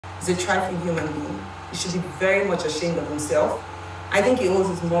He's a trifling human being. He should be very much ashamed of himself. I think he owes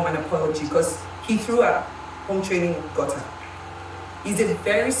his mom an apology because he threw a home training gutter. He's a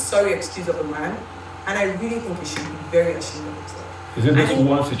very sorry excuse of a man, and I really think he should be very ashamed of himself. Isn't this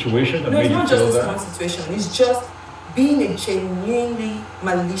one situation that made you feel that? No, it's not just this one situation. It's just being a genuinely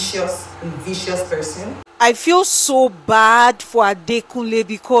malicious and vicious person. I feel so bad for Adekunle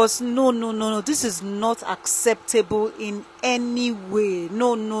because no, this is not acceptable in any way.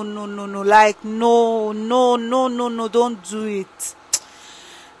 No, like no, don't do it.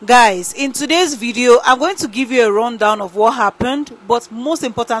 Guys, in today's video, I'm going to give you a rundown of what happened, but most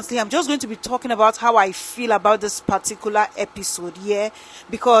importantly, I'm just going to be talking about how I feel about this particular episode, yeah,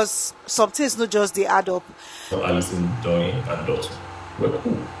 because some things not just they add up. Alison, Donnie, and Dot were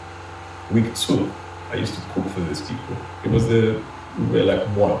cool. Week 2, I used to cook for these people. We were like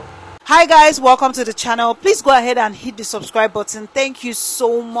one. Hi guys, welcome to the channel. Please go ahead and hit the subscribe button. Thank you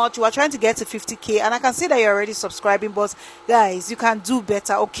so much. We are trying to get to 50k and I can see that you're already subscribing, but guys, you can do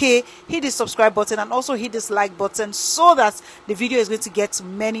better. Okay, hit the subscribe button and also hit this like button so that the video is going to get to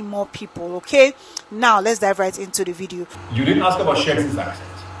many more people. Okay, now let's dive right into the video. You didn't ask about Shakespeare's accent.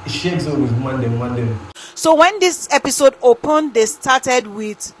 Shakes always Monday. So when this episode opened, they started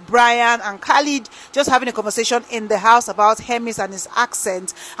with Brian and Khalid just having a conversation in the house about Hermes and his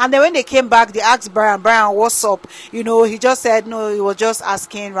accent. And then when they came back, they asked Brian, what's up? You know, he just said, no, he was just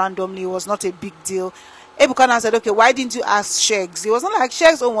asking randomly. It was not a big deal. Adekunle said, okay, why didn't you ask Shegs? It wasn't like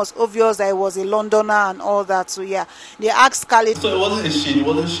Shegs almost obvious that he was a Londoner and all that. So yeah, they asked Khalid. So it wasn't a shade. It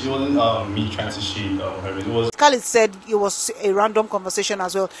wasn't me trying to shade Hermes. It was. Khalid said it was a random conversation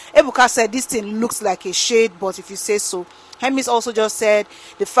as well. Ebuka said this thing looks like a shade, but if you say so. Hermes also just said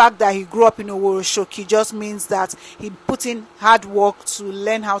the fact that he grew up in Oworoshoki just means that he put in hard work to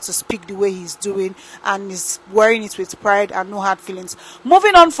learn how to speak the way he's doing and is wearing it with pride and no hard feelings.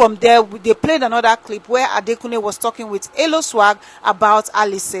 Moving on from there, they played another clip where Adekunle was talking with Elo Swag about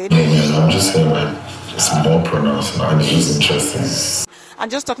Alison. I'm just saying, man, it's more pronounced and it's interesting. And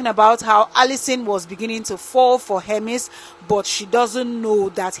just talking about how Alison was beginning to fall for Hermes, but she doesn't know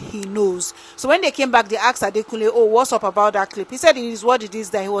that he knows. So when they came back, they asked Adekunle, oh, what's up about that clip? He said it is what it is,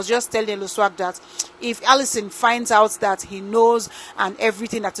 that he was just telling Luswag that if Alison finds out that he knows and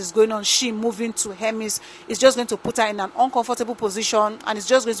everything that is going on, she moving to Hermes is just going to put her in an uncomfortable position and it's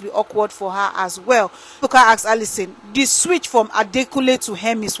just going to be awkward for her as well. Luka asked Alison, the switch from Adekunle to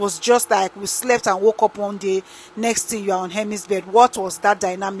Hermes was just like we slept and woke up one day, next thing you are on Hermes' bed. What was that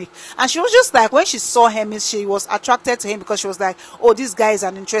dynamic? And she was just like, when she saw Hermes, she was attracted to him because she was like, oh, this guy is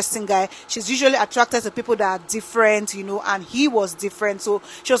an interesting guy. She's usually attracted to people that are different, you know, and he was different, so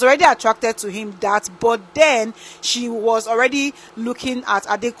she was already attracted to him. But then she was already looking at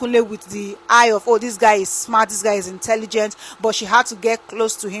Adekunle with the eye of, oh, this guy is smart, this guy is intelligent, but she had to get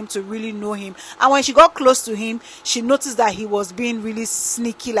close to him to really know him. And when she got close to him, she noticed that he was being really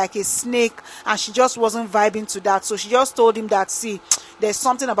sneaky like a snake, and she just wasn't vibing to that. So she just told him that, see, there's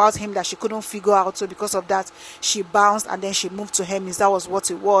something about him that she couldn't figure out. So because of that, she bounced and then she moved to Hermes. That was what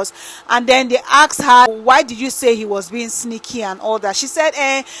it was. And then they asked her, why did you say he was being sneaky and all that? She said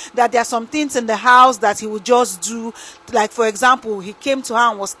that there are some things in the house that he would just do. Like, for example, he came to her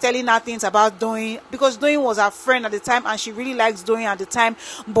and was telling her things about Doyin, because Doyin was her friend at the time and she really likes Doyin at the time.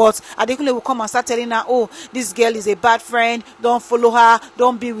 But Adekunle will come and start telling her, oh, this girl is a bad friend, don't follow her,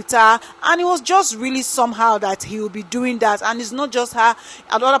 don't be with her. And it was just really somehow that he will be doing that. And it's not just her.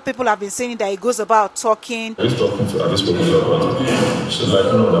 A lot of people have been saying that he goes about talking. I was talking to her, I just spoke to her about it. She's like,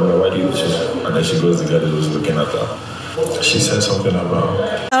 no, why do you do? And then she goes, the girl was looking at her. She said something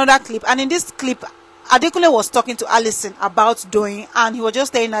about another clip, and in this clip, Adekunle was talking to Alison about Doyin, and he was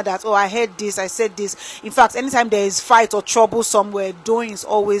just telling her that, oh, I heard this, I said this. In fact, anytime there is fight or trouble somewhere, Doyin is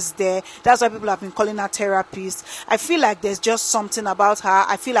always there. That's why people have been calling her therapist. I feel like there's just something about her.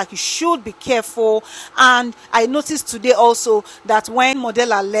 I feel like you should be careful. And I noticed today also that when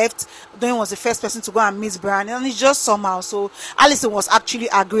Modella left, Doyin was the first person to go and meet Brian, and it's just somehow. So Alison was actually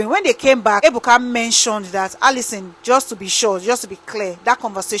agreeing. When they came back, Ebuka mentioned that Alison, just to be sure, just to be clear, that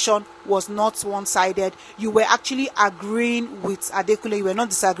conversation was not one-sided. You were actually agreeing with Adekunle, you were not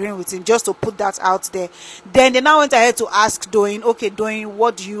disagreeing with him, just to put that out there. Then they now went ahead to ask Doyin, okay, Doyin,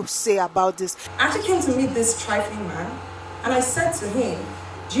 what do you say about this? I actually came to meet this trifling man and I said to him,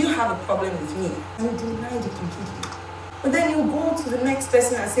 do you have a problem with me? And he denied it completely. But then you go to the next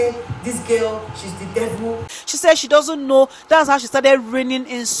person and say, this girl, she's the devil. She said she doesn't know. That's how she started raining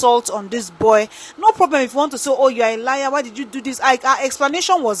insults on this boy. No problem if you want to say, oh, you're a liar, why did you do this? Her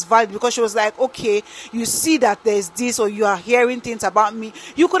explanation was valid, because she was like, okay, you see that there's this, or you are hearing things about me.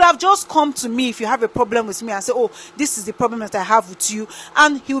 You could have just come to me if you have a problem with me and say, oh, this is the problem that I have with you.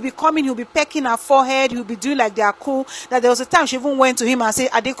 And he'll be coming, he'll be pecking her forehead, he'll be doing like they are cool. That there was a time she even went to him and said,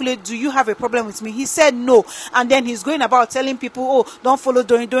 Adekunle, do you have a problem with me? He said no. And then he's going about telling people, oh, don't follow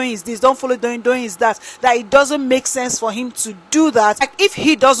Doing is this, don't follow Doing is that it doesn't make sense for him to do that. Like, if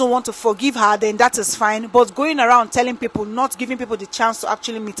he doesn't want to forgive her, then that is fine. But going around telling people, not giving people the chance to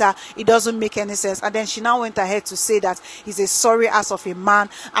actually meet her, it doesn't make any sense. And then she now went ahead to say that he's a sorry ass of a man,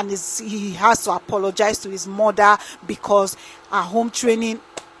 and he has to apologize to his mother because her home training.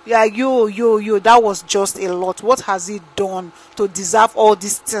 Yeah, that was just a lot. What has he done to deserve all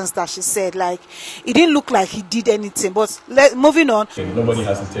these things that she said? Like, it didn't look like he did anything. But moving on. Nobody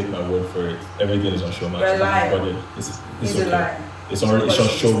has to take my word for it. Everything is on Showmax. You're lying. It's a lie. It's on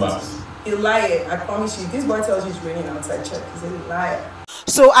Showmax. He's a liar. I promise you. This boy tells you he's raining outside. Check. He's a liar.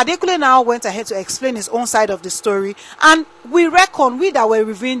 So Adekunle now went ahead to explain his own side of the story, and we that were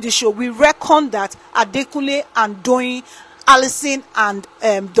reviewing this show, we reckon that Adekunle and Doyin, Alison and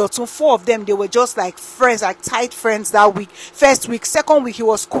Dotun, 4 of them, they were just like friends, like tight friends that week. First week, second week, he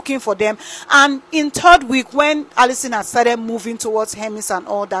was cooking for them, and in third week, when Alison had started moving towards Hermes and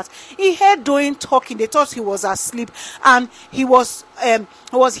all that, he heard Doyin talking. They thought he was asleep, and he was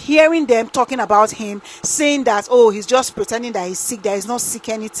hearing them talking about him, saying that, oh, he's just pretending that he's sick, that he's not sick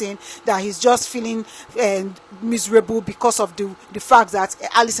anything, that he's just feeling miserable because of the fact that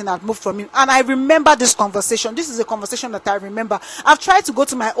Alison had moved from him. And I remember this conversation. This is a conversation that I remember. I've tried to go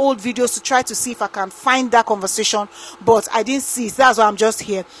to my old videos to try to see if I can find that conversation, but I didn't see it. That's why I'm just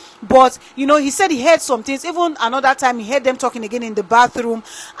here. But he said he heard some things. Even another time he heard them talking again in the bathroom,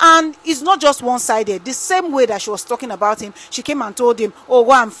 and it's not just one-sided. The same way that she was talking about him, she came and told him, oh,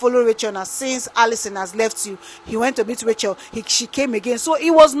 go and follow Rachel. Now since Alison has left you, he went to meet Rachel. She came again. So he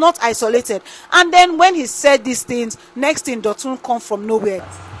was not isolated. And then when he said these things, next thing, Dotun come from nowhere.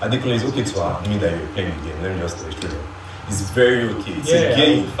 Adekunle, it's okay to admit that you're playing the game. Let me just tell you. It's very okay. It's a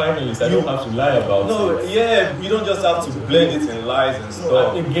game. Finally, I don't have to lie about it. Yeah, you don't just have to blend it in lies and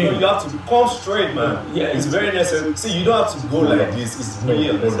stuff. You have to come straight, man. Yeah, it's very necessary. See, you don't have to go like this. It's really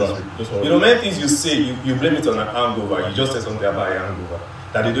unnecessary. Many things you say, you blame it on an hangover. You just say something about a hangover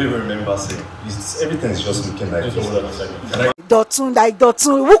that they don't even remember saying. Everything is just looking like this.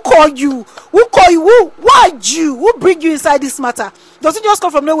 Dotun, who called you? Why you? Who bring you inside this matter? Doesn't just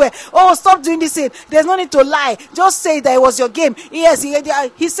come from nowhere. Oh, stop doing this thing. There's no need to lie. Just say that it was your game. Yes,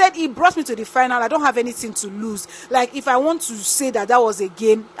 he said he brought me to the final. I don't have anything to lose. Like, if I want to say that was a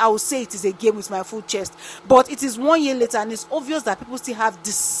game, I will say it is a game with my full chest. But it is 1 year later, and it's obvious that people still have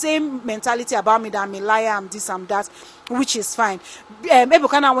the same mentality about me, that I'm a liar, I'm this, I'm that, which is fine.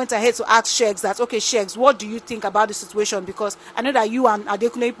 Ebuka went ahead to ask Shegs that, okay, Shegs, what do you think about the situation? Because I know that you and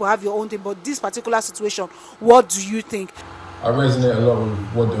Adekunle people have your own thing, but this particular situation, what do you think? I resonate a lot with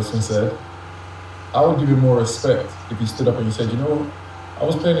what Dotun said. I would give you more respect if you stood up and you said, I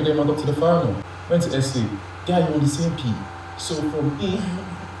was playing the game, I got to the final, went to SC, yeah, you're on the same P. So for me,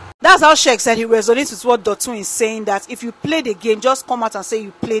 that's how Sheikh said he resonates with what Dotun is saying, that if you play the game, just come out and say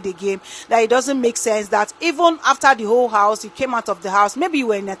you play the game, that it doesn't make sense, that even after the whole house, you came out of the house, maybe you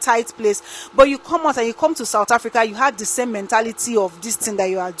were in a tight place, but you come out and you come to South Africa, you had the same mentality of this thing that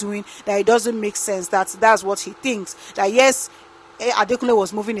you are doing, that it doesn't make sense. That's what he thinks. That yes, Adekunle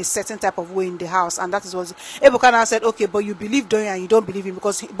was moving a certain type of way in the house, and that is what Ebuka said, okay, but you believe Doyin and you don't believe him,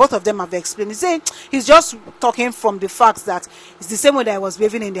 because both of them have explained. He's saying he's just talking from the fact that it's the same way that he was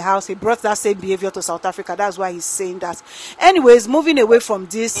behaving in the house. He brought that same behavior to South Africa. That's why he's saying that. Anyways, moving away from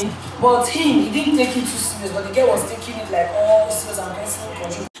this. But he didn't take it too serious, but the girl was taking it like all serious and personal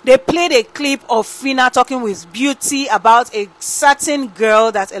control. They played a clip of Fina talking with Beauty about a certain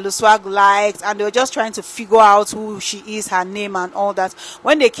girl that Eluswag liked, and they were just trying to figure out who she is, her name and all that.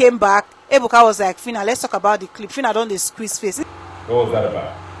 When they came back, Ebuka was like, Fina, let's talk about the clip. Fina don't squeeze face. What was that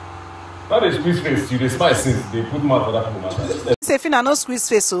about? Not a squeeze face, you despise since they put mouth for that people matter. Say Fina no squeeze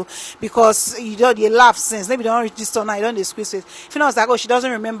face, so because you laugh since maybe they don't reach this turn now, you don't squeeze face. Fina was like, oh, she doesn't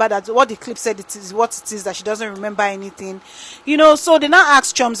remember that what the clip said it is what it is, that she doesn't remember anything. So they now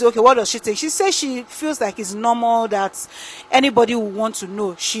asked Chumsy, okay, what does she think? She says she feels like it's normal that anybody would want to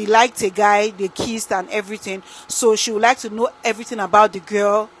know. She liked a guy, they kissed and everything, so she would like to know everything about the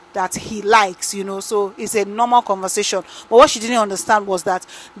girl that he likes, you know, so it's a normal conversation. But what she didn't understand was that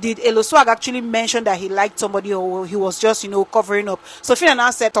did Eloswag actually mention that he liked somebody, or he was just, you know, covering up? So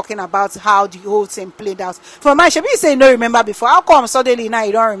Philomina said, talking about how the whole thing played out. For my Shebi say you don't remember before. How come suddenly now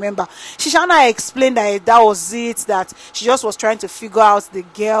you don't remember? She shall not explain that was it, that she just was trying to figure out the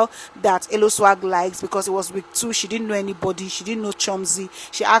girl that Eloswag likes, because it was week 2. She didn't know anybody. She didn't know Chomzi.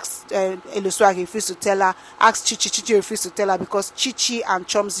 She asked Eloswag, he refused to tell her. Asked Chichi refused to tell her, because Chichi and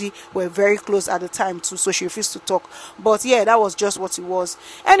Chomzi were very close at the time too, so she refused to talk. But yeah, that was just what it was.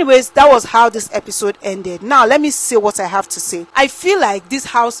 Anyways, that was how this episode ended. Now let me say what I have to say. I feel like these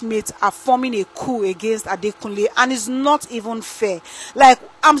housemates are forming a coup against Adekunle, and it's not even fair. Like,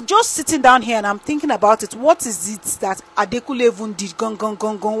 I'm just sitting down here and I'm thinking about it. What is it that Adekunle even did?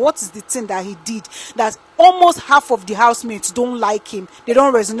 What is the thing that he did that almost half of the housemates don't like him? They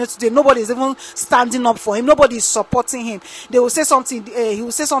don't resonate today. Nobody is even standing up for him. Nobody is supporting him. They will say something, he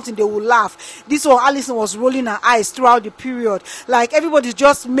will say something, they will laugh. This one, Alison was rolling her eyes throughout the period. Like, everybody's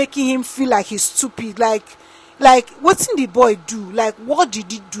just making him feel like he's stupid. Like what did the boy do? Like, what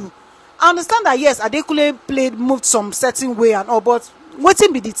did he do? I understand that yes, Adekunle moved some certain way and all, but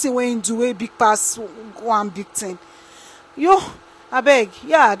wetin be the thing wey him do wey big pass one big thing? Yo, abeg,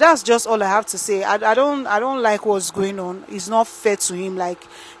 yeah, that's just all I have to say. I don't like what's going on. It's not fair to him. Like,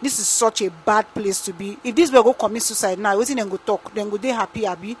 this is such a bad place to be. If this boy go commit suicide now, wetin dem go talk? Dem go dey happy,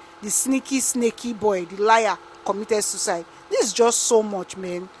 abi? The snaky boy, the liar, committed suicide. This is just so much,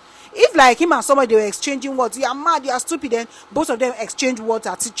 man. If like him and somebody, they were exchanging words, you are mad, you are stupid, then both of them exchange words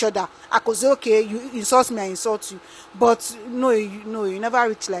at each other, I could say, okay, you insult me, I insult you. But no, you never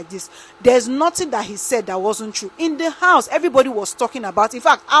reach like this. There's nothing that he said that wasn't true. In the house, everybody was talking about, in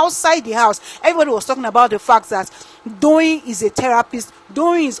fact, outside the house, everybody was talking about the fact that Doyin is a therapist.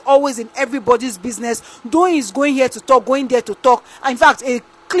 Doyin is always in everybody's business. Doyin is going here to talk, going there to talk. In fact, a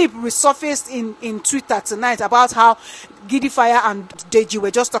clip resurfaced in Twitter tonight about how Giddy Fire and Deji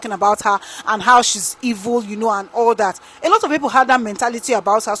were just talking about her and how she's evil, you know, and all that. A lot of people had that mentality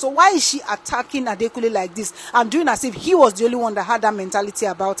about her. So why is she attacking Adekunle like this and doing as if he was the only one that had that mentality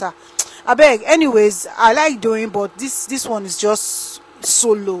about her? I beg. Anyways, I like Doyin, but this one is just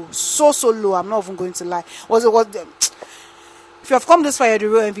so low, so low. I'm not even going to lie. If you have come this far, you're the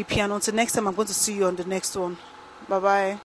real MVP, and until next time, I'm going to see you on the next one. Bye bye.